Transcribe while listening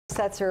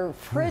Setzer,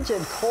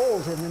 frigid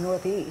cold in the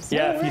Northeast.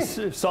 Yeah, if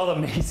you saw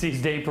the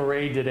Macy's Day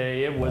Parade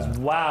today, it was,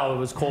 wow, it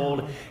was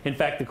cold. In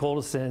fact, the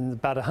coldest in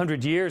about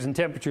 100 years, and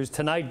temperatures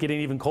tonight getting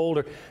even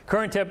colder.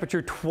 Current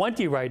temperature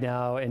 20 right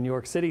now in New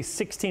York City,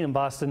 16 in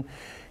Boston,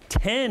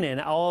 10 in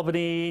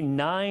Albany,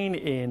 9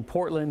 in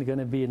Portland, going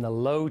to be in the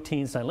low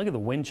teens tonight. Look at the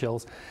wind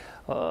chills.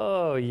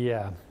 Oh,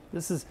 yeah.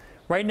 This is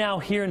right now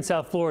here in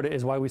South Florida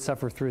is why we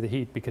suffer through the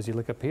heat, because you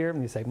look up here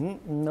and you say,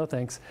 no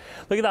thanks.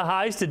 Look at the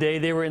highs today.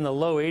 They were in the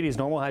low 80s.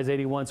 Normal highs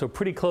 81, so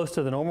pretty close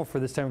to the normal for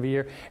this time of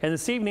year. And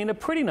this evening, a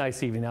pretty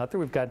nice evening out there.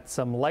 We've got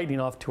some lightning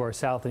off to our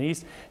south and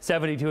east.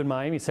 72 in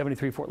Miami,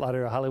 73 Fort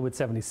Lauderdale, Hollywood,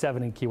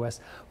 77 in Key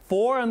West.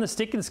 4 on the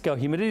sticking scale.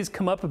 Humidity's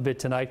come up a bit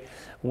tonight.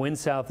 Wind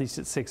southeast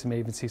at 6, and may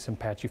even see some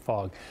patchy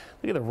fog.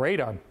 Look at the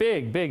radar.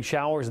 Big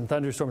showers and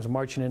thunderstorms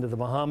marching into the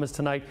Bahamas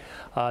tonight.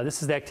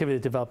 This is the activity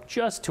that developed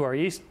just to our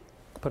east.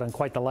 Put on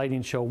quite the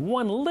lightning show.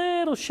 One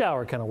little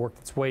shower kind of worked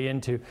its way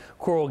into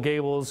Coral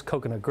Gables,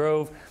 Coconut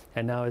Grove,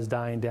 and now is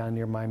dying down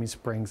near Miami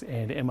Springs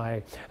and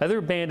MIA.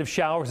 Another band of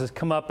showers has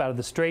come up out of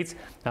the straits,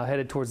 now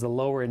headed towards the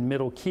lower and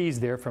middle Keys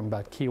there from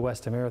about Key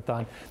West to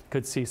Marathon.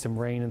 Could see some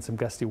rain and some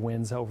gusty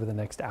winds over the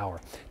next hour.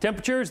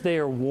 Temperatures, they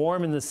are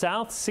warm in the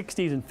south,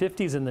 60s and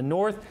 50s in the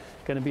north.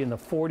 Going to be in the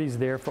 40s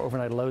there for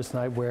overnight lows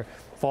tonight, where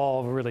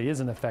fall really is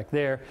in effect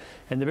there.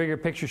 And the bigger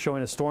picture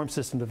showing a storm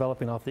system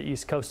developing off the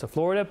east coast of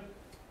Florida.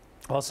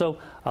 Also,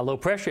 a low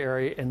pressure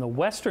area in the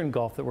western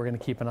Gulf that we're going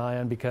to keep an eye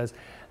on, because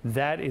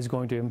that is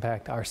going to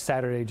impact our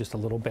Saturday just a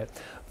little bit.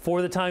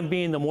 For the time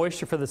being, the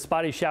moisture for the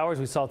spotty showers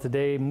we saw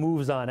today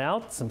moves on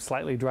out. Some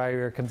slightly drier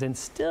air comes in.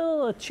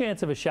 Still a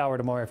chance of a shower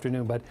tomorrow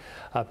afternoon, but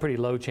a pretty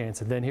low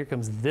chance. And then here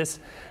comes this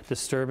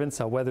disturbance,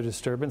 a weather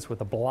disturbance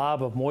with a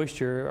blob of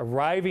moisture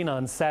arriving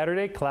on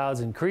Saturday.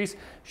 Clouds increase,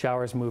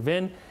 showers move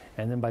in.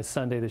 And then by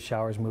Sunday, the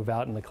showers move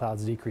out and the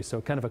clouds decrease. So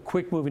kind of a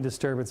quick moving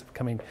disturbance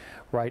coming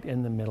right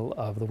in the middle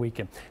of the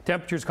weekend.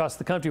 Temperatures across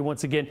the country,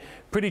 once again,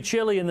 pretty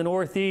chilly in the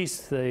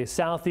northeast, the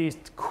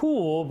southeast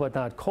cool but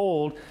not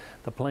cold.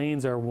 The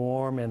plains are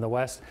warm in the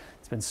west.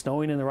 It's been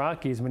snowing in the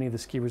Rockies. Many of the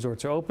ski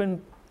resorts are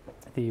open.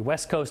 The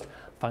west coast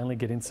finally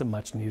getting some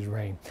much needed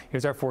rain.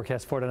 Here's our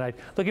forecast for tonight.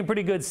 Looking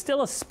pretty good.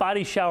 Still a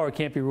spotty shower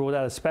can't be ruled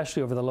out,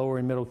 especially over the lower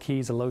and middle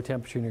Keys. A low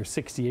temperature near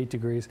 68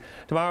 degrees.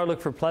 Tomorrow, look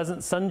for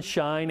pleasant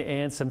sunshine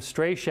and some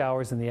stray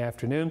showers in the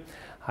afternoon.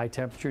 High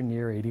temperature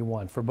near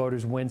 81. For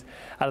boaters, winds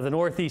out of the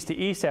northeast to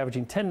east,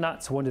 averaging 10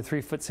 knots, 1 to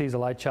 3 foot seas, a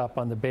light chop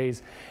on the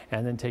bays,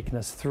 and then taking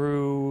us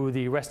through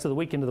the rest of the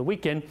week into the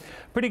weekend.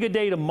 Pretty good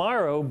day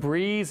tomorrow.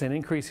 Breeze and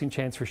increasing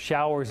chance for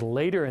showers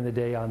later in the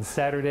day on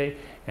Saturday,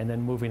 and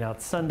then moving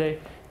out Sunday.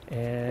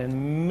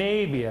 And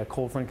maybe a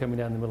cold front coming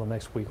down in the middle of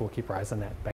next week. We'll keep our eyes on that.